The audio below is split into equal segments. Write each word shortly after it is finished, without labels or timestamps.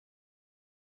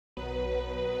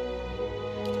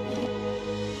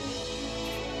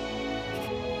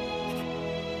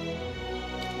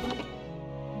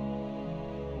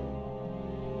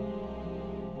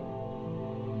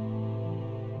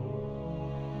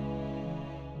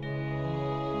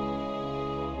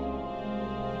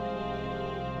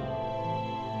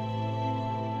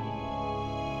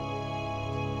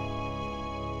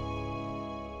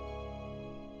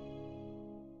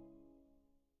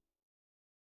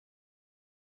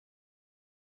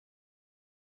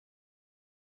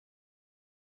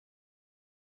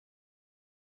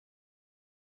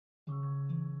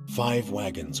5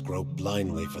 wagons grope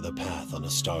blindly for the path on a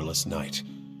starless night,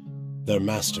 their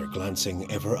master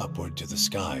glancing ever upward to the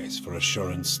skies for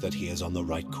assurance that he is on the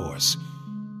right course.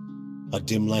 A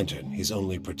dim lantern his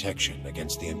only protection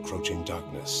against the encroaching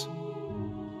darkness.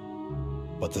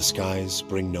 But the skies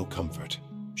bring no comfort,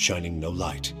 shining no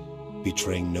light,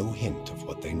 betraying no hint of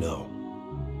what they know.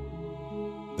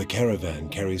 The caravan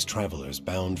carries travelers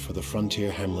bound for the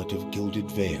frontier hamlet of Gilded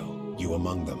Vale, you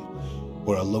among them,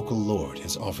 where a local lord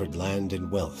has offered land and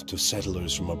wealth to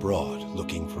settlers from abroad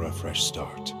looking for a fresh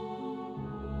start.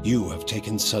 You have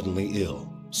taken suddenly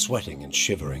ill, sweating and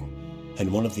shivering,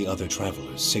 and one of the other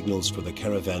travelers signals for the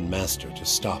caravan master to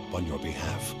stop on your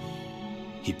behalf.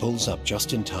 He pulls up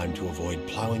just in time to avoid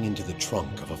plowing into the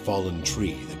trunk of a fallen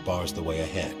tree that bars the way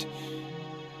ahead.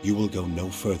 You will go no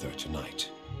further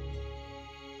tonight.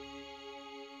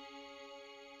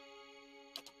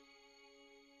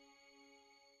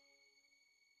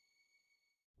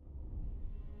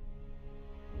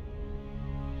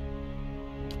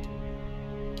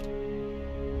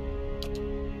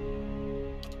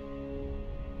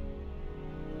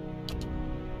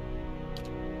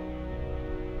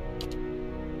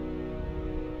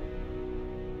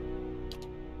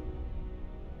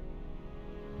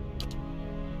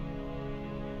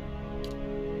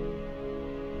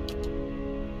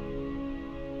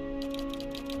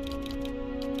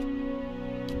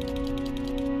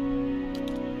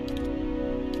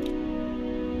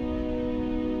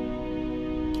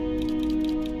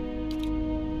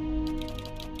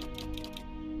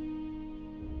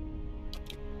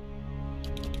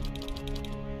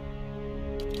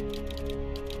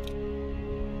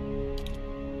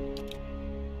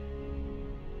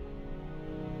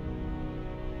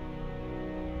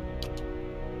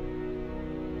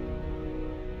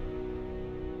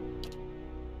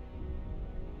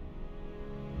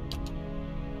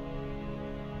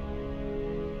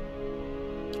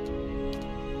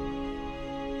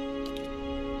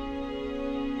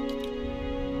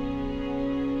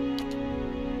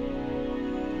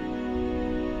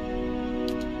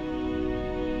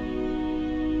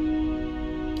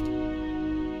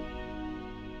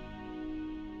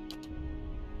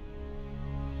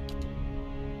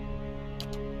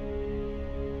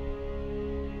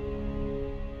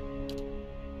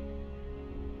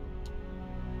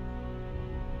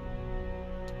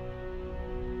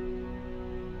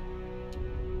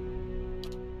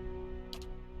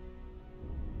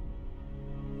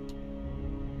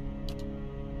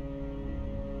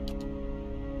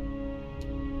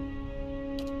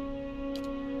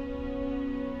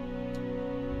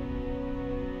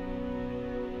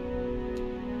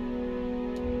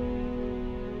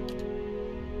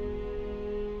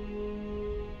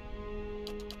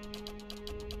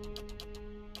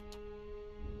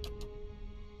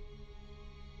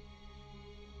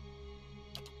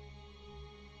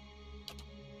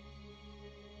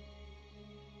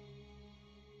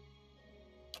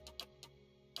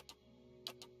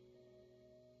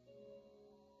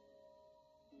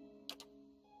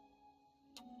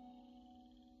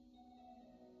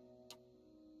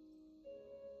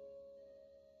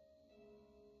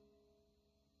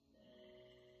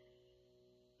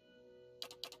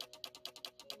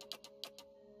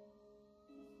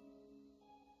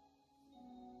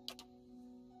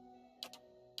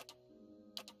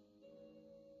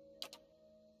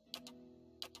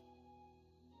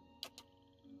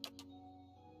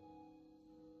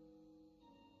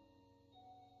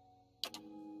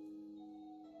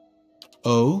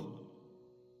 Oh?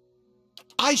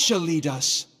 I shall lead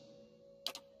us.